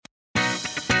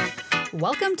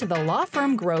Welcome to the Law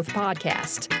Firm Growth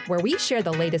Podcast, where we share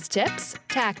the latest tips,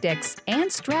 tactics,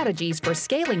 and strategies for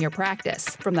scaling your practice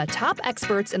from the top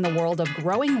experts in the world of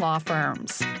growing law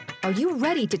firms. Are you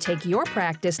ready to take your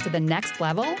practice to the next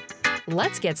level?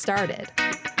 Let's get started.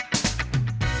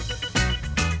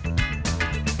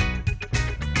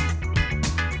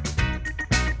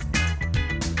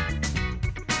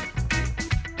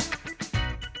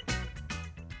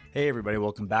 Hey everybody,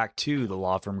 welcome back to the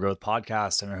Law Firm Growth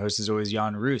Podcast. I'm your host as always,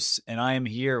 Jan Roos, and I am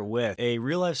here with a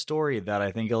real life story that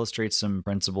I think illustrates some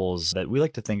principles that we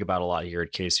like to think about a lot here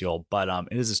at KCL, but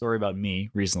it is a story about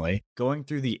me recently going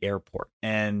through the airport.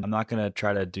 And I'm not going to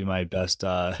try to do my best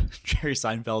Jerry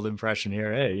Seinfeld impression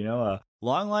here. Hey,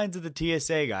 long lines at the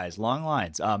TSA, guys, long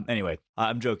lines. Anyway,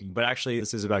 I'm joking, but actually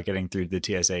this is about getting through the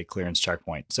TSA clearance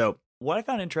checkpoint. So what I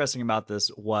found interesting about this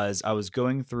was I was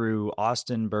going through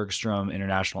Austin Bergstrom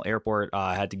International Airport.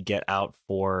 I had to get out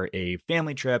for a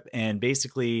family trip, and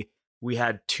basically we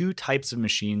had two types of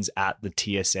machines at the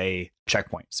TSA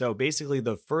checkpoint. So basically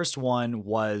the first one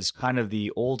was kind of the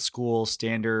old school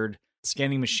standard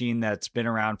scanning machine that's been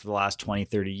around for the last 20,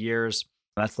 30 years.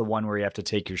 That's the one where you have to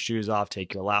take your shoes off,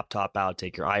 take your laptop out,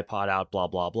 take your iPod out, blah,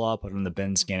 blah, blah, put it in the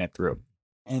bin, scan it through.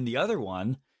 And the other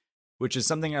one, which is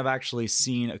something I've actually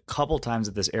seen a couple times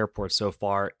at this airport so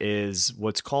far, is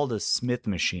what's called a Smith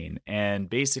machine. And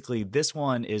basically this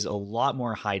one is a lot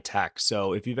more high tech.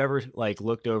 So if you've ever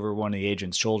looked over one of the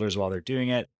agent's shoulders while they're doing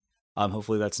it,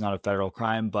 hopefully that's not a federal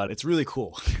crime, but it's really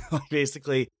cool.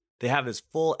 Basically, they have this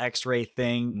full X-ray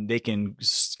thing. They can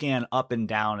scan up and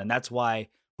down. And that's why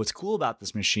what's cool about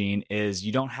this machine is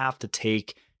you don't have to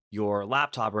take your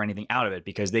laptop or anything out of it,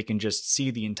 because they can just see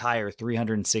the entire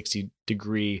 360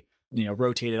 degree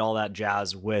rotated, all that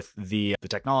jazz with the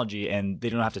technology, and they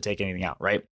don't have to take anything out,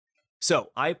 right?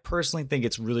 So I personally think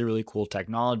it's really, really cool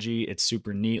technology. It's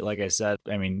super neat. Like I said,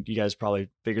 you guys probably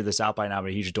figured this out by now,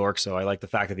 but a huge dork. So I like the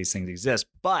fact that these things exist.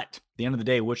 But at the end of the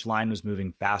day, which line was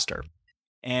moving faster?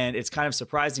 And it's kind of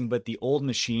surprising, but the old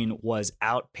machine was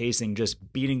outpacing,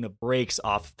 just beating the brakes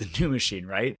off the new machine,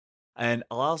 right? And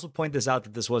I'll also point this out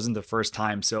that this wasn't the first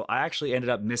time. So I actually ended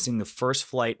up missing the first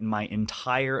flight in my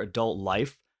entire adult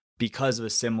life because of a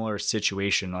similar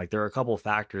situation. There are a couple of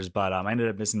factors, but I ended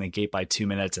up missing the gate by 2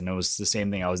 minutes, and it was the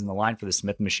same thing. I was in the line for the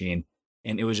Smith machine,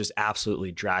 and it was just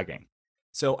absolutely dragging.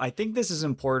 So I think this is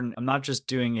important. I'm not just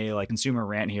doing a consumer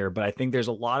rant here, but I think there's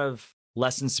a lot of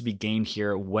lessons to be gained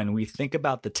here when we think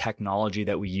about the technology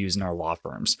that we use in our law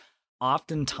firms.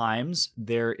 Oftentimes,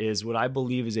 there is what I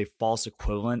believe is a false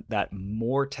equivalent that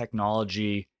more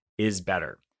technology is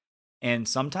better. And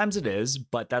sometimes it is,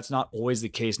 but that's not always the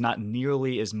case, not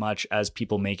nearly as much as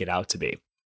people make it out to be.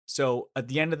 So at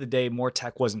the end of the day, more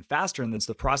tech wasn't faster, and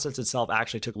the process itself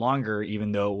actually took longer,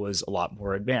 even though it was a lot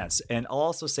more advanced. And I'll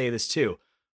also say this too,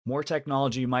 more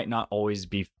technology might not always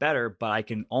be better, but I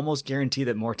can almost guarantee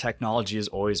that more technology is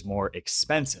always more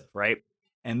expensive, right?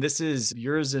 And this is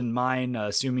yours and mine,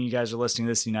 assuming you guys are listening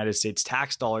to this in the United States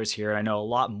tax dollars here. I know a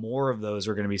lot more of those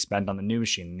are going to be spent on the new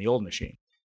machine than the old machine.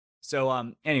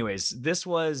 So anyways, this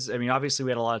was, obviously we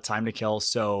had a lot of time to kill.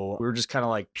 So we were just kind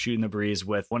of shooting the breeze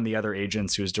with one of the other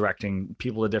agents who was directing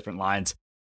people to different lines.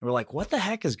 And we're like, what the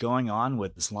heck is going on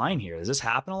with this line here? Does this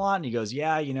happen a lot? And he goes,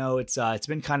 yeah, it's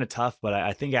been kind of tough, but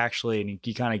I think actually, and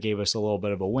he kind of gave us a little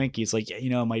bit of a wink. He's like, yeah,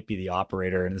 it might be the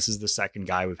operator. And this is the second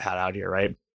guy we've had out here,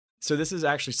 right? So this is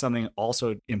actually something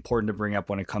also important to bring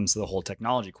up when it comes to the whole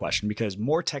technology question, because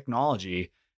more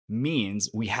technology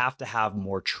means we have to have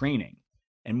more training.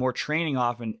 And more training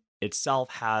often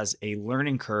itself has a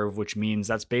learning curve, which means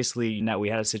that's basically that we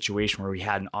had a situation where we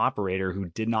had an operator who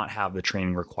did not have the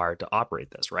training required to operate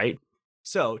this, right?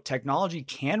 So technology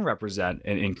can represent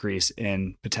an increase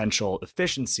in potential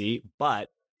efficiency, but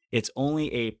it's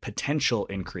only a potential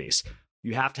increase.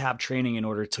 You have to have training in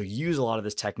order to use a lot of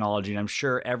this technology. And I'm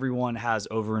sure everyone has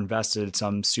overinvested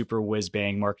some super whiz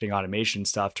bang marketing automation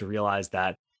stuff to realize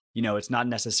that, it's not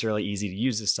necessarily easy to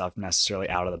use this stuff necessarily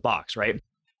out of the box, right?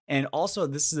 And also,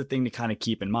 this is the thing to kind of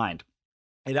keep in mind.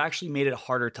 It actually made it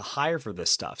harder to hire for this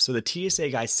stuff. So the TSA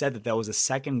guy said that was a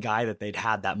second guy that they'd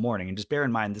had that morning. And just bear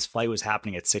in mind, this flight was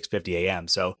happening at 6:50 a.m.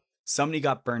 So somebody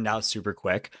got burned out super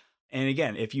quick. And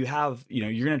again, if you have,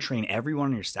 you're going to train everyone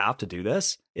on your staff to do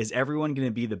this, is everyone going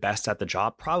to be the best at the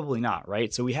job? Probably not,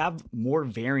 right? So we have more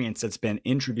variance that's been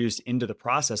introduced into the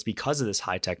process because of this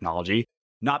high technology,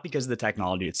 not because of the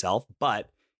technology itself, but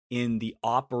in the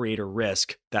operator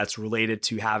risk that's related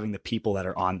to having the people that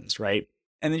are on this, right?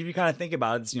 And then if you kind of think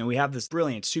about it, we have this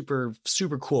brilliant, super,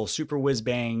 super cool, super whiz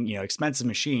bang, expensive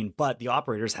machine, but the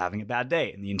operator's having a bad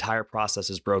day and the entire process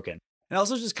is broken. And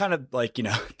also just kind of like,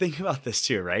 think about this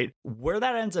too, right? Where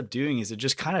that ends up doing is it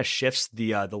just kind of shifts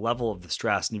the level of the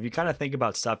stress. And if you kind of think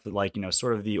about stuff that like,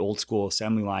 sort of the old school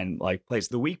assembly line like place,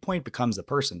 the weak point becomes the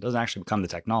person, it doesn't actually become the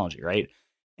technology, right?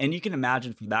 And you can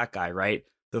imagine from that guy, right?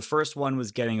 The first one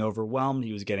was getting overwhelmed.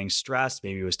 He was getting stressed.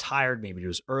 Maybe he was tired. Maybe he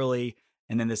was early.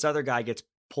 And then this other guy gets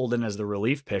pulled in as the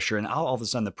relief pitcher. And all of a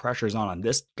sudden the pressure's on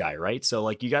this guy, right? So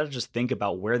like you got to just think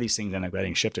about where these things end up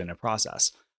getting shifted in a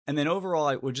process. And then overall,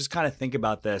 I would just kind of think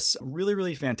about this really,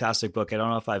 really fantastic book. I don't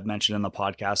know if I've mentioned in the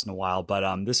podcast in a while,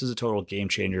 but this is a total game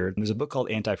changer. There's a book called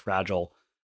Anti-Fragile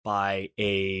by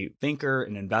a thinker,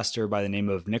 an investor by the name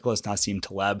of Nicholas Nassim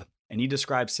Taleb. And he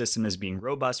describes system as being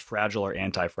robust, fragile, or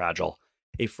anti-fragile.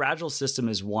 A fragile system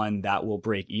is one that will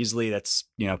break easily. That's,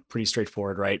 pretty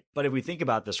straightforward, right? But if we think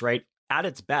about this, right, at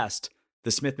its best,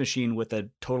 the Smith machine with a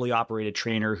totally operated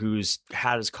trainer who's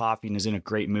had his coffee and is in a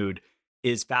great mood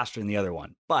is faster than the other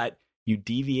one. But you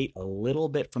deviate a little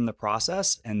bit from the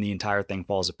process and the entire thing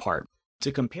falls apart.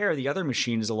 To compare, the other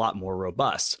machine is a lot more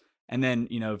robust. And then,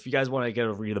 if you guys want to get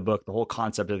a read of the book, the whole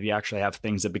concept of you actually have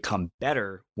things that become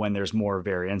better when there's more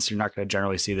variance. You're not going to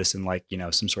generally see this in like,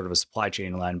 some sort of a supply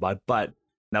chain line, but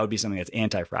that would be something that's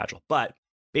anti-fragile. But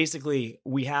basically,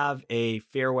 we have a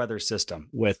fair weather system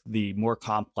with the more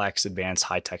complex, advanced,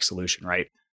 high-tech solution, right?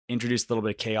 Introduce a little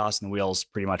bit of chaos and the wheels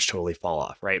pretty much totally fall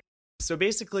off, right? So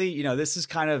basically, this is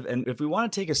kind of, and if we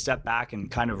want to take a step back and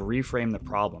kind of reframe the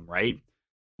problem, right?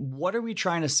 What are we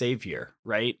trying to save here,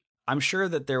 right? I'm sure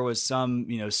that there was some,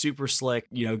 super slick,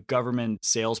 government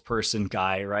salesperson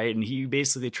guy, right? And he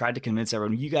basically tried to convince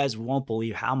everyone, you guys won't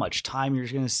believe how much time you're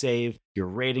going to save. Your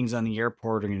ratings on the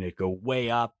airport are going to go way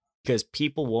up because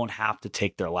people won't have to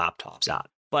take their laptops out.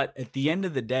 But at the end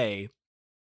of the day,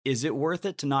 is it worth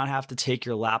it to not have to take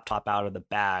your laptop out of the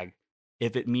bag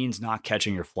if it means not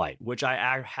catching your flight, which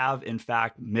I have, in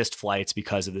fact, missed flights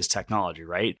because of this technology,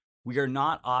 right? We are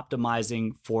not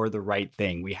optimizing for the right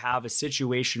thing. We have a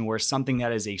situation where something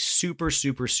that is a super,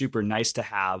 super, super nice to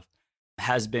have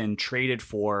has been traded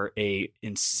for a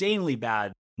insanely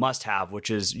bad must have,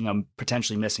 which is,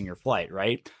 potentially missing your flight,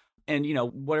 right? And,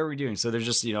 what are we doing? So there's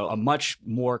just, a much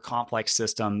more complex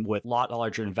system with a lot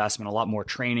larger investment, a lot more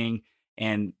training,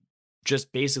 and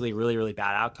just basically really, really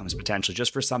bad outcomes potentially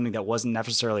just for something that wasn't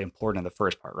necessarily important in the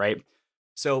first part, right?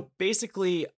 So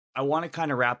basically, I want to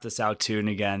kind of wrap this out too. And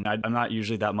again, I'm not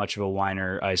usually that much of a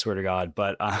whiner, I swear to God,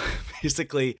 but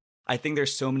basically, I think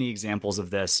there's so many examples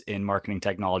of this in marketing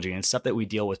technology and stuff that we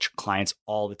deal with clients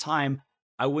all the time.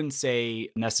 I wouldn't say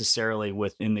necessarily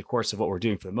within the course of what we're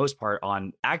doing for the most part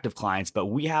on active clients, but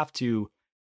we have to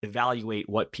evaluate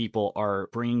what people are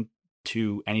bringing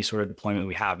to any sort of deployment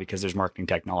we have because there's marketing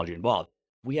technology involved.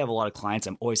 We have a lot of clients,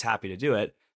 I'm always happy to do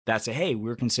it, that say, hey,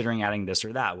 we're considering adding this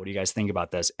or that. What do you guys think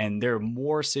about this? And there are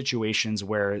more situations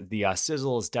where the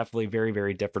sizzle is definitely very,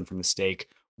 very different from the steak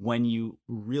when you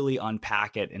really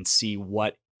unpack it and see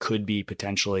what could be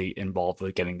potentially involved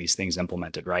with getting these things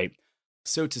implemented, right?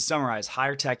 So to summarize,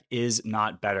 higher tech is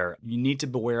not better. You need to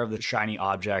beware of the shiny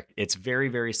object. It's very,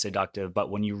 very seductive,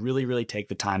 but when you really, really take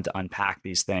the time to unpack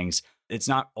these things, it's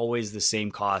not always the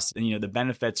same cost. And, the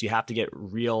benefits, you have to get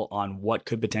real on what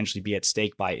could potentially be at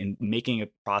stake by in making a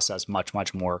process much,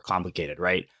 much more complicated,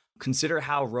 right? Consider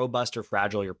how robust or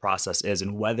fragile your process is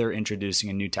and whether introducing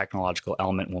a new technological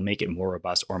element will make it more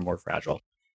robust or more fragile.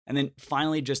 And then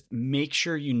finally, just make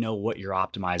sure you know what you're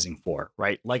optimizing for,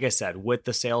 right? Like I said, with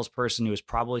the salesperson who is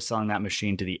probably selling that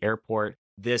machine to the airport,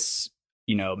 this,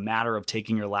 matter of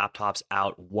taking your laptops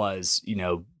out was,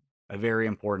 a very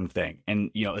important thing.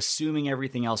 And, assuming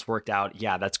everything else worked out,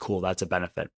 yeah, that's cool. That's a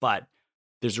benefit. But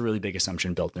there's a really big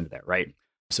assumption built into there, right?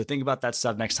 So think about that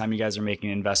stuff next time you guys are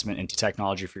making an investment into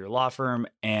technology for your law firm.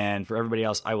 And for everybody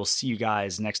else, I will see you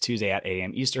guys next Tuesday at 8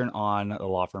 a.m. Eastern on the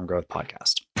Law Firm Growth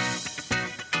Podcast.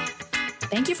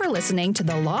 Thank you for listening to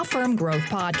the Law Firm Growth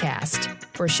Podcast.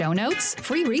 For show notes,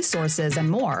 free resources, and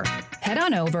more, head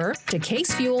on over to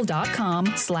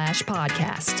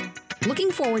casefuel.com/podcast.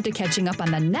 Looking forward to catching up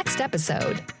on the next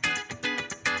episode.